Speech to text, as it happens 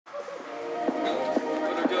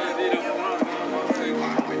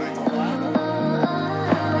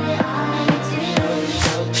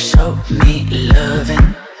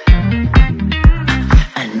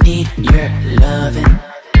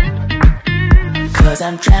'cause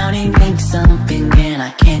I'm drowning in something and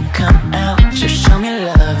I can't come out. Just show me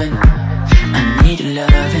loving, I need your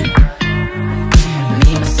loving.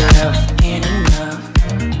 Me, myself, ain't enough.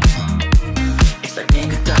 It's like being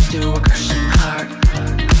hooked up to a crushing heart.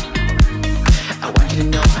 I want you to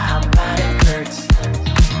know how bad it hurts.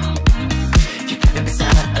 If you keep it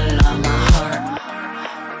beside along my heart.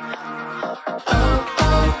 Oh,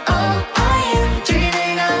 oh, oh, are you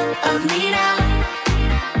dreaming of me now?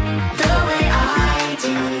 The way I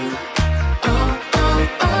do. Oh, oh,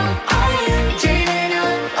 oh, are you dreaming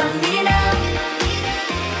of me now?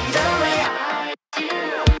 The way I do.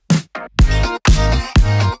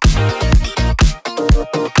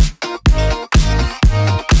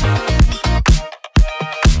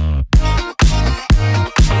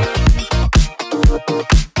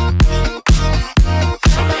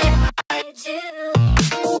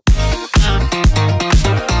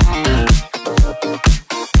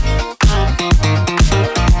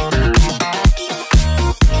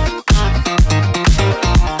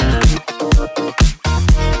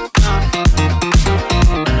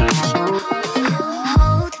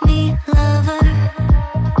 Hold me, lover.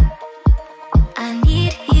 I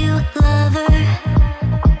need you, lover.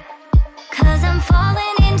 'Cause I'm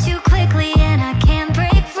falling in too quickly and I can't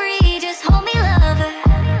break free. Just hold me, lover.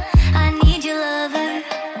 I need you, lover.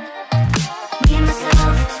 Me and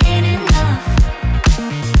myself ain't enough.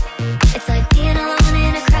 It's like being alone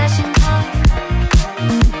in a crashing car.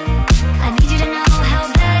 I need you to know how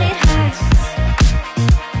bad it hurts.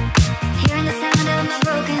 Hearing the sound of my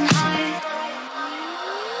broken heart.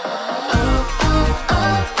 Oh, oh,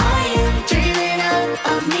 oh, are you dreaming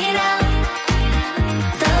of me now?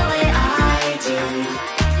 The way I do.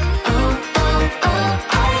 Oh, oh, oh,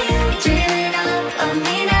 are you dreaming of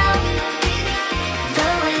me now? The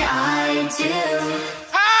way I do.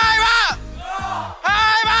 Hai ba,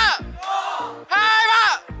 hai ba, hai ba.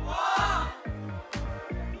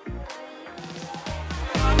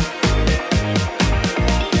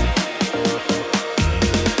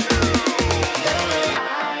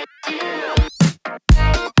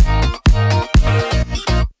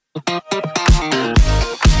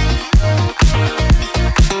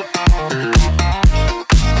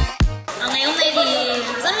 Ngày hôm nay thì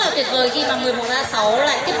rất là tuyệt vời khi mà 11/6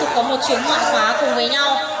 lại tiếp tục có một chuyến ngoại khóa cùng với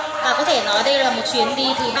nhau. Và có thể nói đây là một chuyến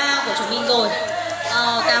đi thứ 3 của chúng mình rồi.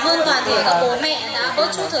 Cảm ơn toàn thể các bố mẹ đã bớt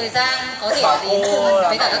chút thời gian có thể đến cùng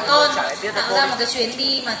với cả các con tạo ra một cái chuyến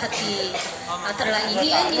đi mà thật là ý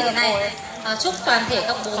nghĩa như thế này. Chúc toàn thể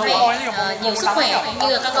các bố mẹ nhiều sức khỏe cũng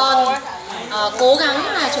như là các con cố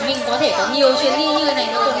gắng là chúng mình có thể có nhiều chuyến đi như thế này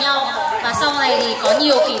nữa cùng nhau và sau này thì có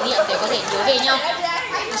nhiều kỷ niệm để có thể nhớ về nhau.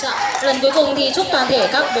 Lần cuối cùng thì chúc toàn thể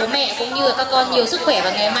các bố mẹ cũng như là các con nhiều sức khỏe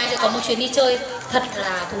và ngày mai sẽ có một chuyến đi chơi thật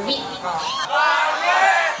là thú vị.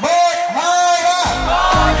 1, 2, 3.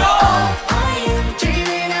 Are you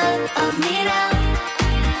dreaming of me now?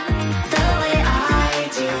 The way I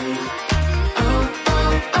do. Oh,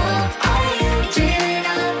 oh, oh, are you dreaming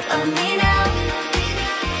of me now?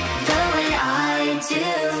 The way I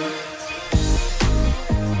do.